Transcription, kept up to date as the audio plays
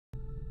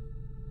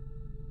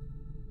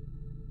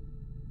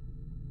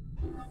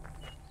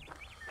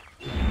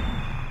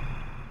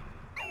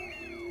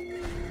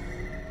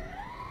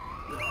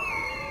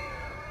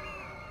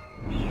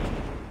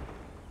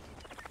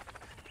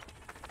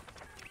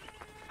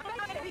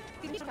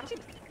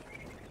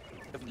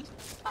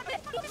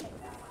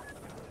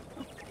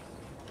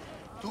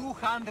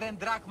$200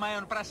 drachmae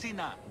on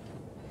Prasina,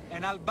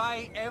 and I'll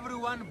buy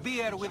everyone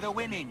beer with the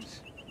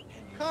winnings.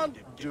 Can't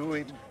do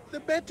it. The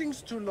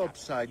betting's too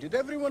lopsided.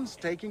 Everyone's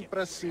taking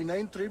Prasina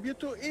in tribute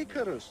to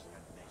Icarus.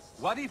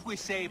 What if we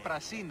say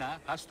Prasina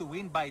has to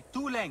win by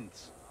 2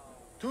 lengths?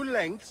 2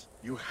 lengths?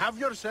 You have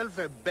yourself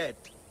a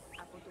bet.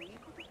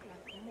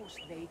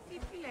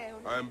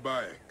 I am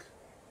Bayek.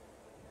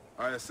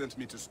 Aya sent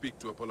me to speak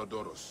to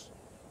Apollodoros.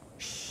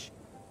 Shh.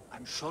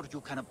 I'm sure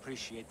you can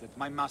appreciate that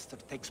my master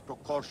takes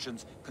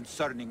precautions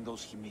concerning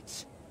those he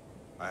meets.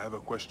 I have a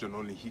question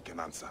only he can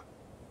answer.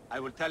 I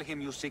will tell him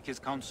you seek his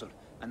counsel,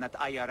 and that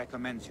Aya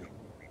recommends you.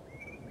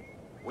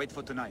 Wait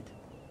for tonight.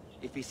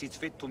 If he sees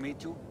fit to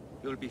meet you,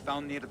 you'll be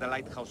found near the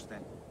lighthouse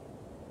then.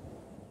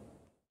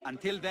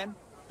 Until then,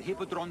 the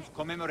Hippodrome's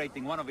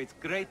commemorating one of its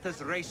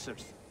greatest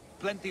racers.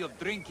 Plenty of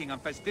drinking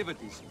and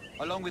festivities,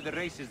 along with the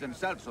races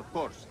themselves, of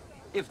course,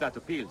 if that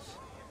appeals.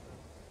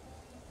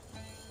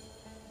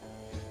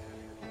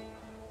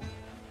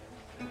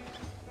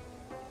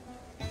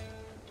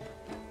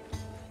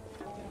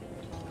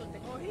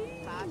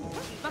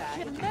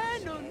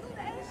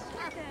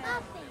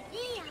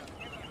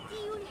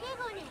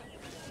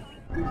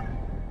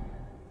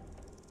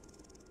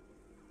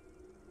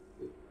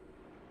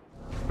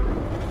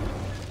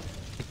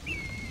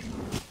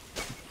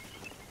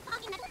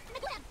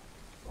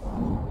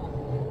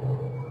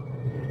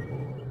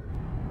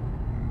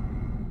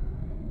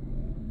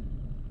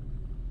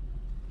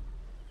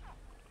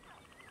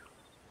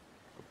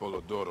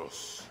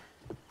 Apollodoros.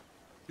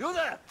 You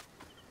there!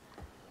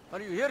 Are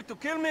you here to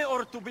kill me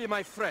or to be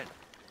my friend?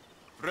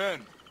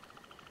 Friend.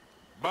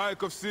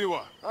 Bayek of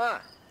Siwa.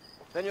 Ah,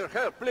 then your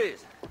help,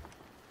 please.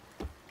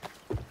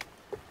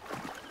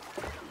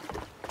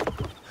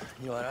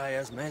 You are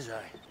Aya's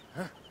Medjay,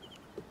 huh?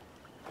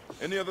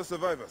 Any other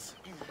survivors?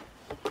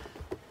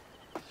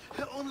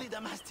 Only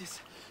Damastis.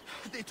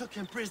 They took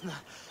him prisoner.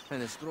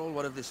 And the scroll?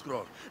 What of the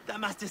scroll?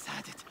 Damastis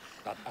had it.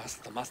 That us,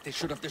 Damastis,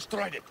 should have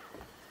destroyed it.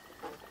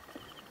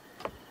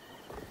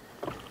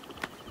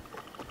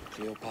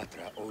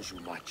 Cleopatra owes you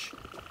much.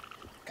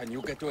 Can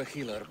you get to a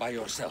healer by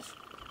yourself?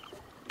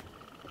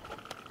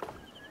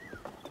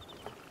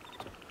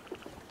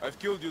 I've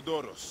killed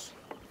Eudoros.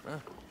 Huh?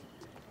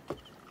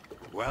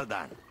 Well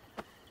done.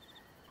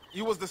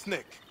 He was the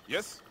snake,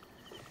 yes?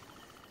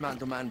 Man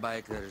to man,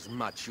 Bayek, there is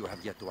much you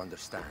have yet to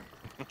understand.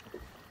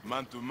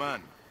 Man to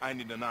man, I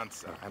need an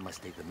answer. I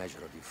must take the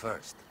measure of you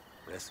first.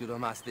 Rescue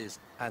Damastis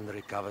and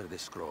recover the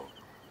scroll.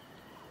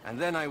 And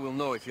then I will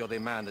know if you're the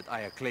man that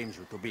Aya claims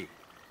you to be.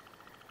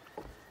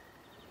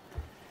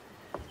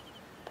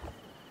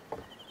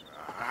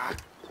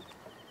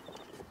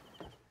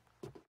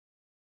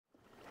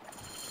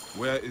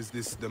 Where is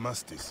this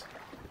Damastis?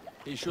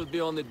 He should be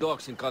on the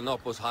docks in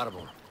Canopus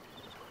Harbor.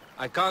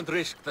 I can't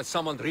risk that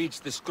someone reads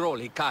the scroll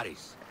he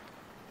carries.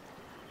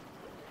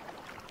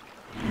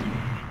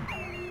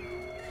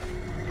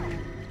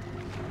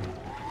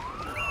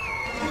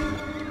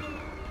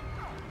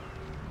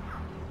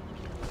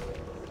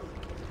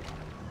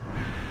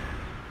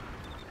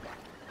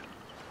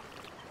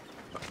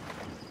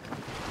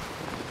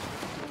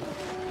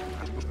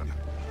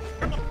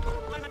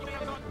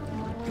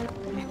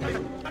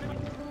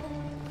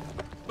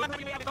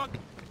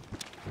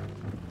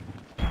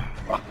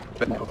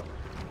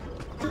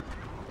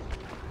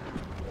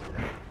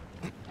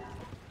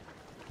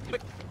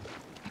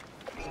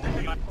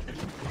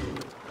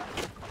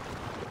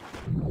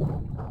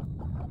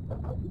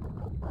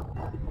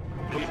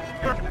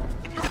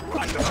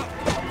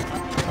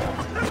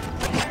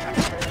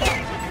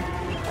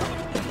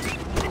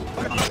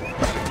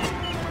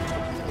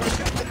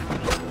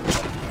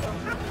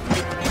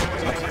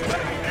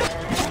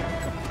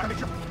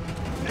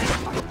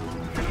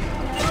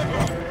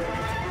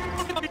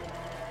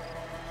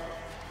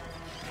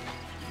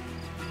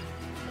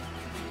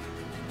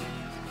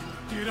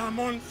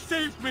 Ramon,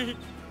 save me!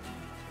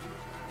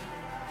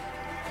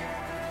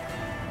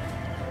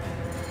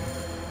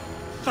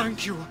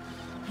 Thank you.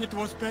 It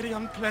was very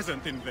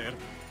unpleasant in there.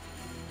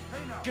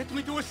 Get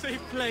me to a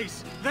safe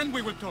place, then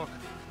we will talk.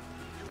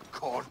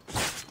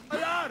 Corpse!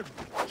 Alarm!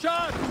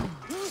 Charge!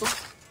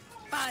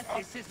 Man,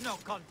 this is no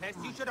contest.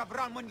 You should have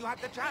run when you had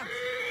the chance.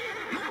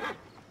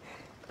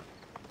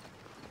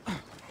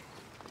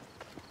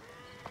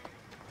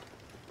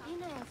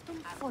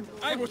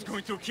 I was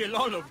going to kill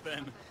all of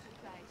them.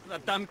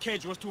 That damn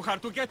cage was too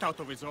hard to get out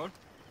of, is all.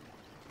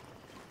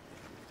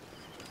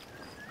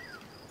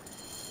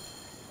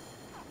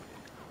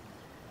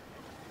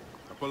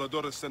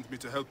 Apollodoros sent me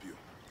to help you.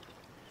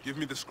 Give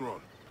me the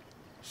scroll.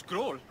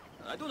 Scroll?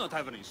 I do not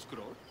have any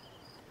scroll.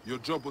 Your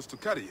job was to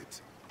carry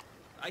it.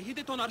 I hid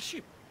it on our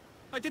ship.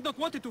 I did not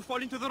want it to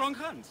fall into the wrong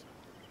hands.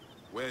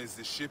 Where is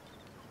the ship?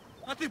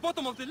 At the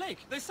bottom of the lake.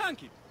 They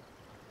sank it.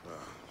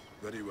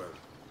 Very well.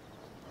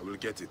 I will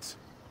get it.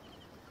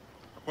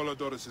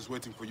 Apollodoros is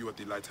waiting for you at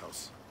the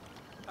lighthouse.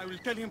 I will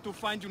tell him to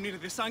find you near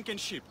the sunken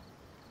ship.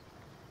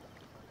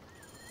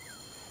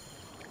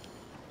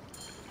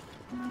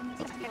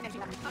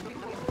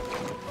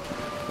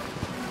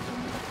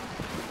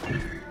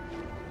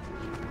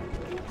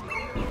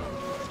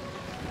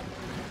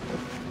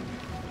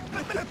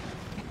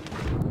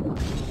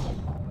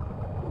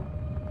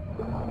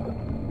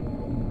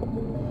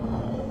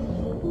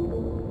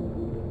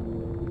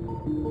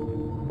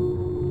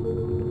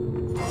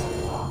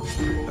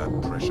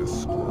 That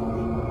precious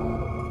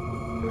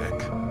scroll.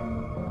 Heck.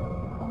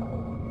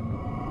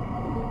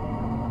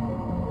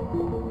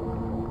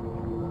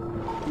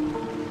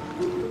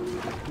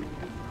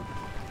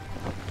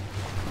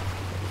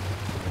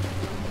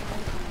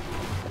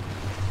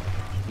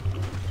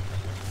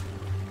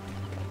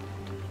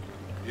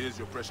 Here's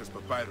your precious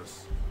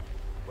papyrus.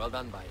 Well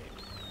done, Medjay.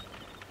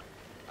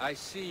 I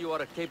see you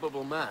are a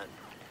capable man.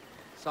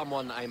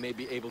 Someone I may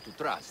be able to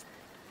trust.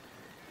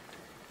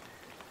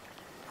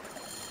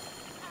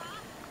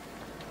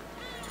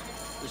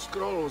 The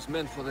scroll was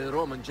meant for the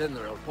Roman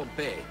general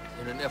Pompey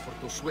in an effort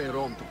to sway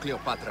Rome to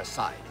Cleopatra's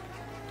side.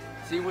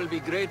 She will be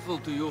grateful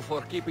to you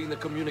for keeping the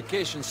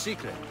communication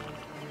secret.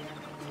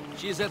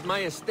 She is at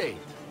my estate.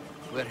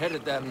 We're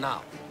headed there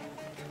now.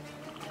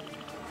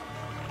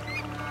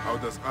 How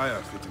does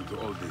Aya fit into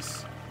all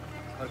this?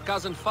 Her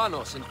cousin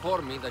Phanos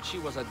informed me that she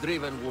was a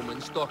driven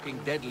woman stalking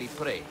deadly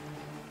prey.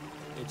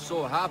 It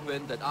so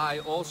happened that I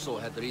also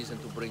had reason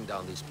to bring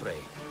down this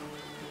prey.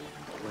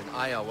 When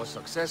Aya was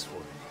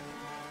successful,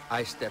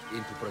 I stepped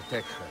in to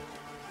protect her.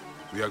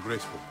 We are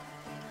grateful.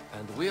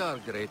 And we are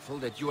grateful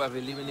that you have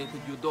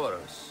eliminated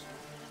Eudorus.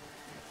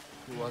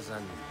 He was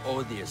an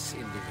odious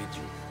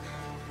individual.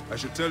 I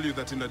should tell you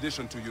that in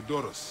addition to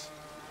Eudorus,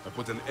 I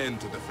put an end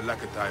to the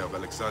Phylacetae of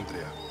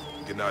Alexandria,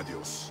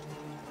 Gennadios.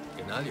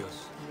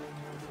 Gennadios?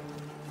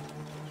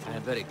 I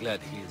am very glad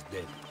he is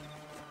dead.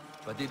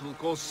 But it will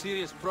cause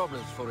serious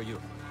problems for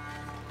you.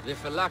 The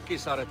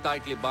Phylakis are a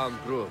tightly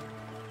bound group.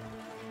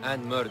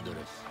 And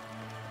murderous.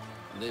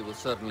 They will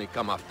certainly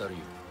come after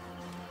you.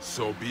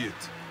 So be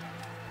it.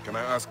 Can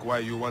I ask why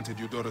you wanted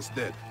Eudorus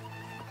dead?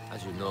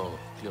 As you know,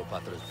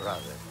 Cleopatra's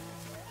brother,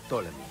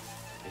 Ptolemy,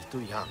 is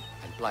too young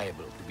and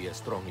pliable to be a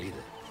strong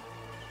leader.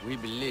 We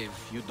believe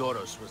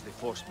Eudorus was the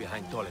force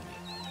behind Ptolemy,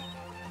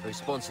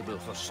 responsible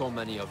for so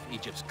many of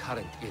Egypt's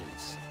current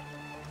ills.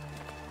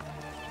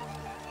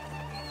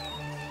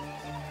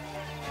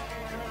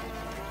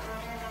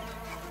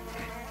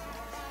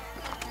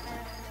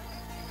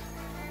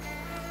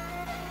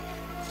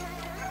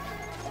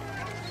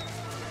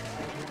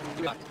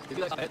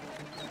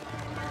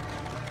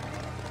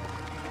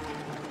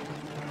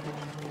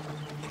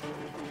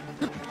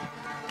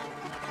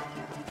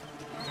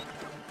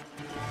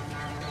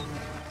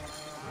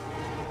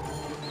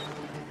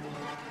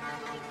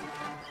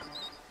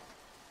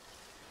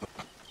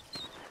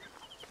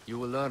 You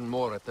will learn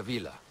more at the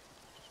villa.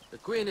 The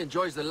Queen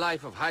enjoys the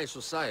life of high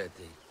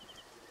society.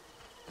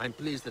 I'm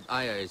pleased that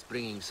Aya is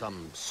bringing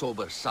some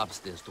sober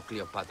substance to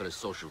Cleopatra's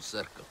social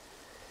circle.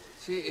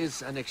 She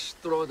is an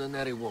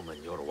extraordinary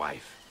woman, your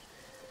wife.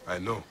 I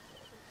know.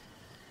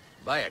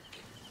 Bayek,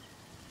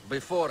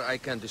 before I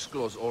can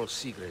disclose all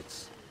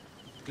secrets,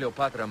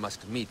 Cleopatra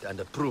must meet and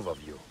approve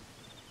of you.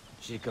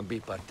 She can be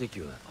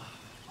particular.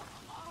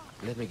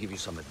 Let me give you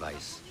some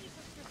advice.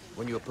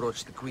 When you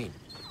approach the Queen,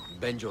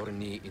 bend your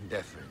knee in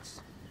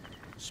deference.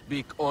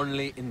 Speak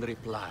only in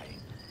reply.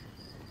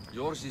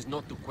 Yours is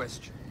not to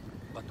question,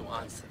 but to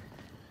answer.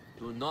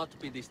 Do not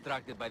be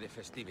distracted by the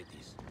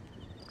festivities.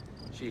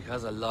 She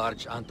has a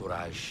large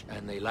entourage,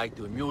 and they like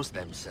to amuse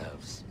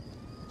themselves.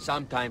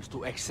 Sometimes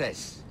to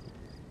excess.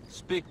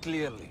 Speak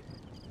clearly,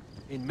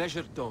 in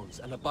measured tones,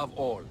 and above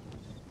all,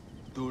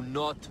 do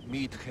not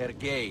meet her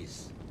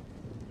gaze.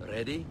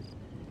 Ready?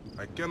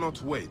 I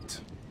cannot wait.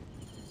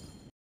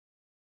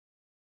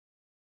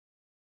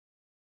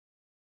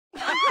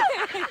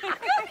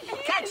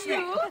 Catch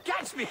me!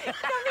 Catch me!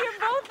 Come here,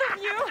 both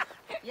of you.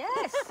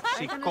 Yes.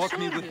 She I can caught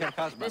me assure with you. her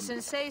husband. The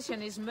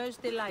sensation is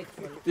most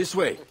delightful. This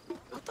way.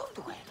 Oh,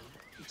 don't worry.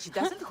 She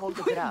doesn't hold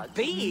a grudge.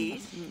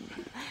 Please!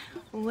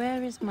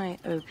 Where is my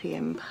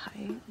opium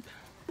pipe?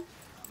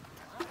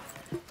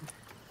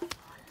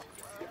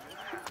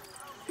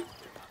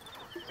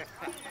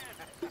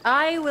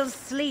 I will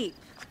sleep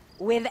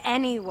with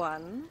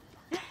anyone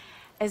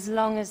as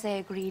long as they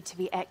agree to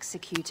be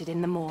executed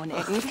in the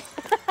morning.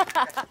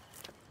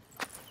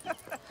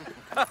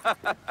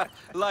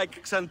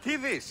 Like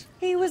Xanthides.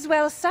 He was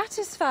well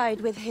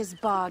satisfied with his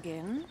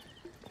bargain.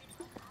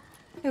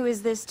 Who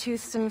is this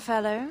toothsome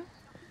fellow?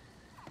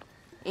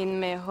 In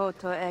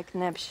mehoto ek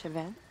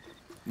nebshevet.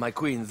 My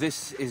queen,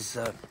 this is,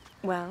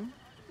 Well,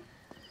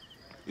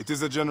 It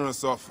is a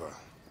generous offer.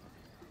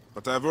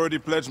 But I've already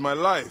pledged my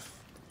life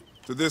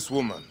to this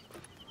woman.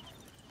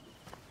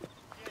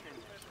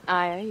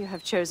 Aya, you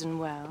have chosen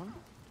well.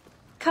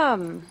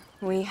 Come,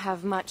 we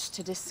have much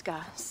to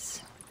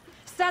discuss.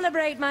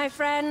 Celebrate, my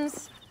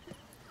friends!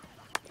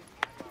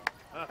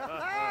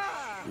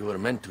 you were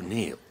meant to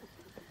kneel.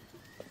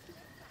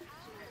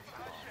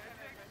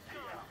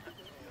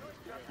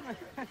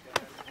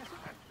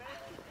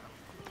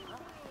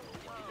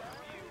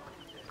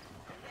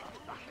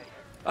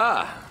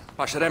 Ah,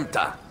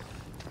 Pashremta.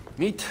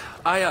 Meet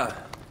Aya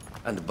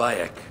and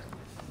Bayek.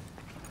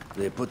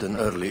 They put an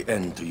early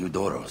end to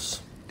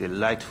Eudoros.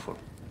 Delightful.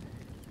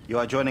 You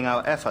are joining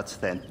our efforts,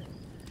 then?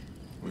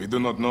 We do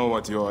not know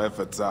what your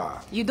efforts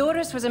are.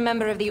 Eudoros was a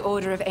member of the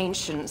Order of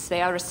Ancients.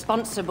 They are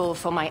responsible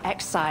for my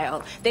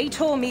exile. They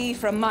tore me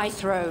from my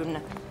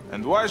throne.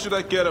 And why should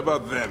I care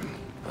about them?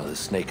 Well, the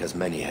snake has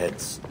many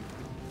heads.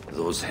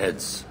 Those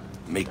heads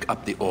make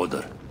up the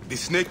Order. The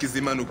snake is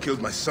the man who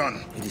killed my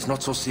son. It is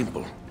not so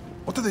simple.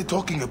 What are they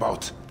talking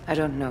about? I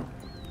don't know.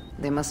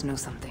 They must know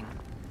something.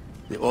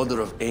 The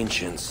Order of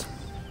Ancients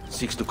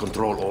seeks to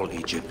control all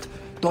Egypt.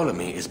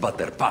 Ptolemy is but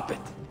their puppet.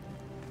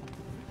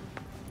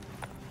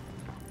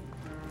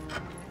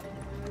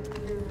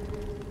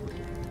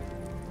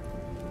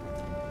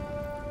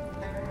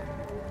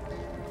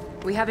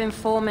 We have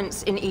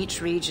informants in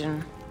each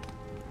region,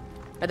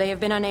 but they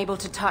have been unable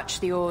to touch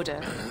the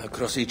Order.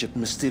 Across Egypt,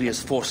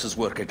 mysterious forces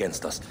work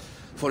against us.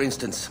 For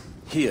instance,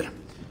 here,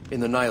 in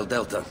the Nile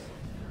Delta,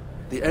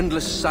 the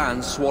endless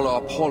sands swallow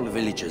up whole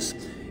villages,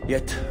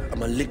 yet a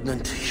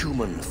malignant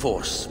human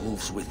force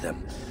moves with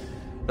them.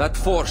 That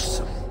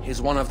force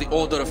is one of the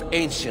Order of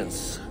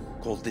Ancients,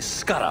 called the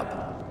Scarab.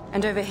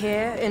 And over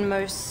here, in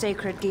most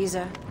sacred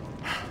Giza?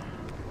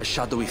 A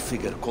shadowy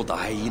figure called the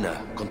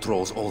Hyena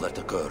controls all that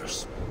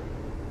occurs.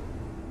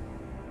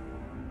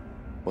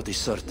 What is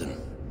certain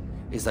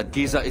is that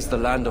Giza is the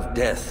land of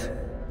death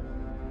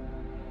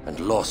and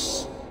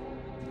loss.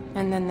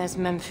 And then there's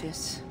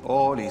Memphis.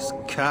 All is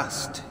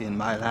cursed in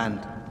my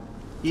land.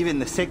 Even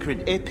the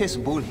sacred Apis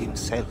bull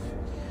himself.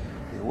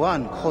 The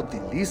one called the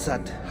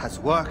Lizard has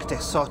worked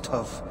a sort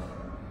of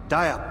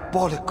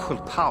diabolical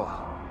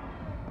power.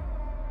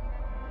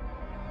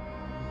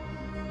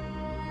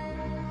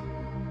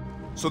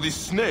 So the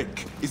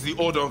snake is the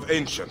Order of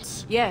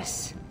Ancients?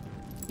 Yes.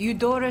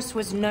 Eudoros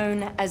was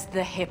known as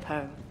the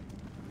Hippo.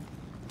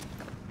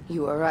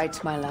 You are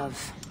right, my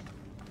love.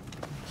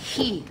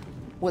 He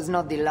was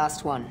not the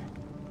last one.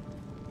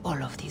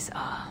 All of these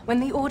are. When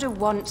the Order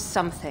wants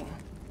something,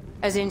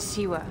 as in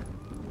Siwa,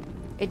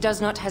 it does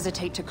not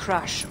hesitate to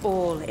crush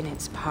all in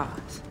its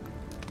path.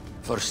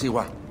 For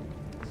Siwa,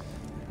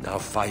 now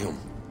Fayum.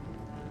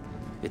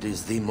 It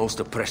is the most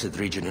oppressed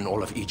region in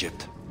all of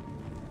Egypt.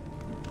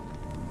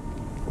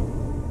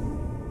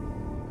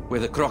 Where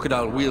the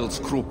crocodile wields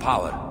cruel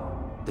power,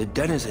 the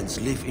denizens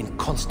live in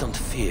constant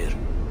fear.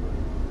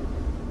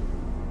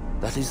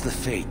 That is the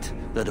fate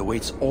that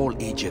awaits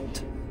all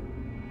Egypt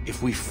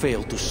if we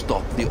fail to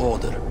stop the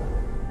Order.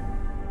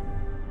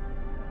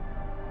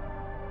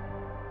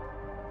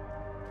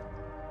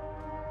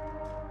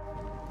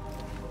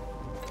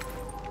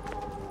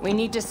 We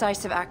need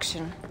decisive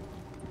action.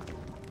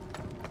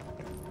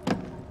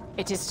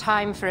 It is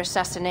time for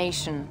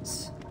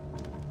assassinations.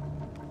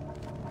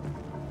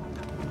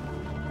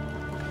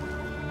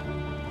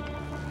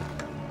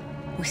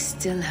 We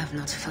still have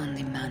not found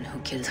the man who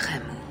killed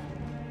Khemu.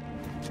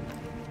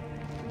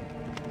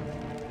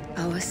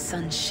 Our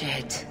son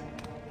Shed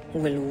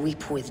will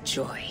weep with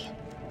joy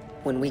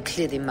when we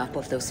clear the map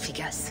of those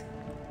figures.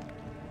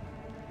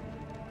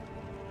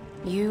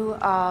 You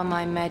are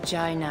my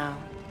Medjay now.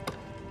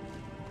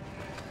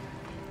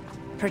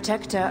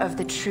 Protector of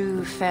the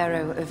true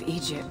Pharaoh of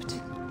Egypt.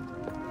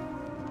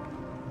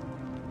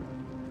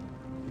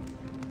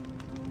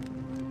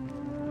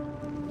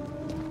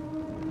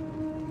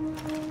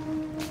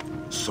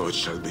 So it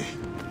shall be.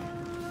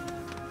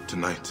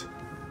 Tonight,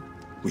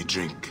 we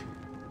drink,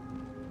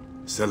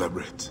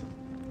 celebrate,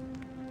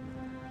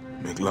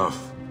 make love.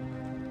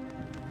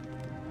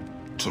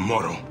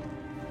 Tomorrow,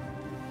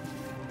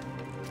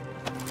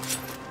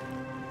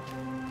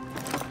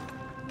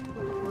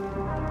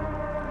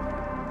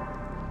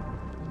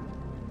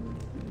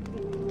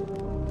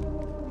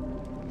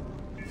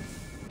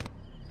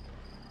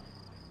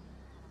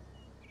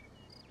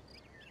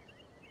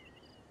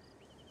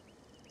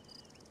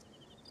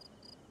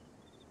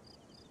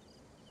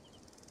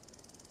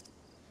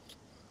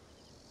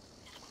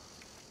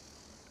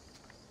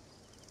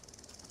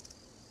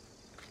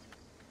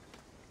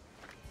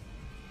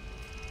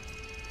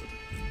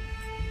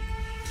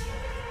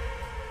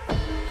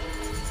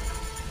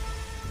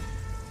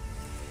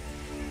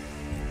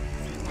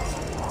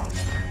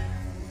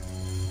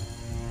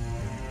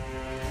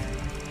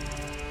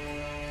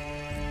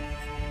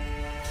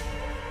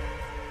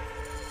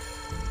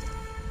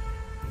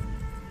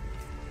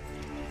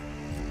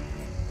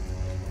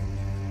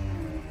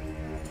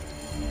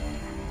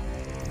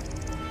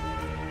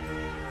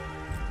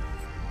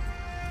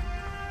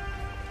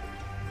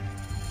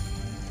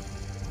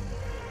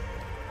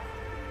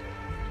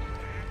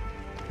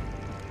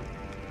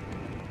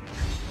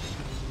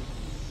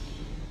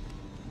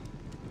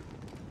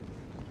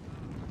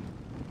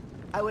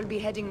 I will be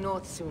heading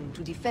north soon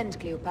to defend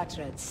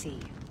Cleopatra at sea.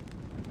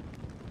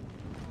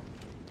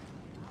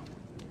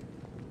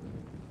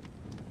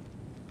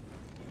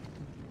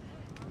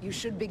 You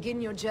should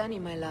begin your journey,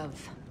 my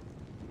love.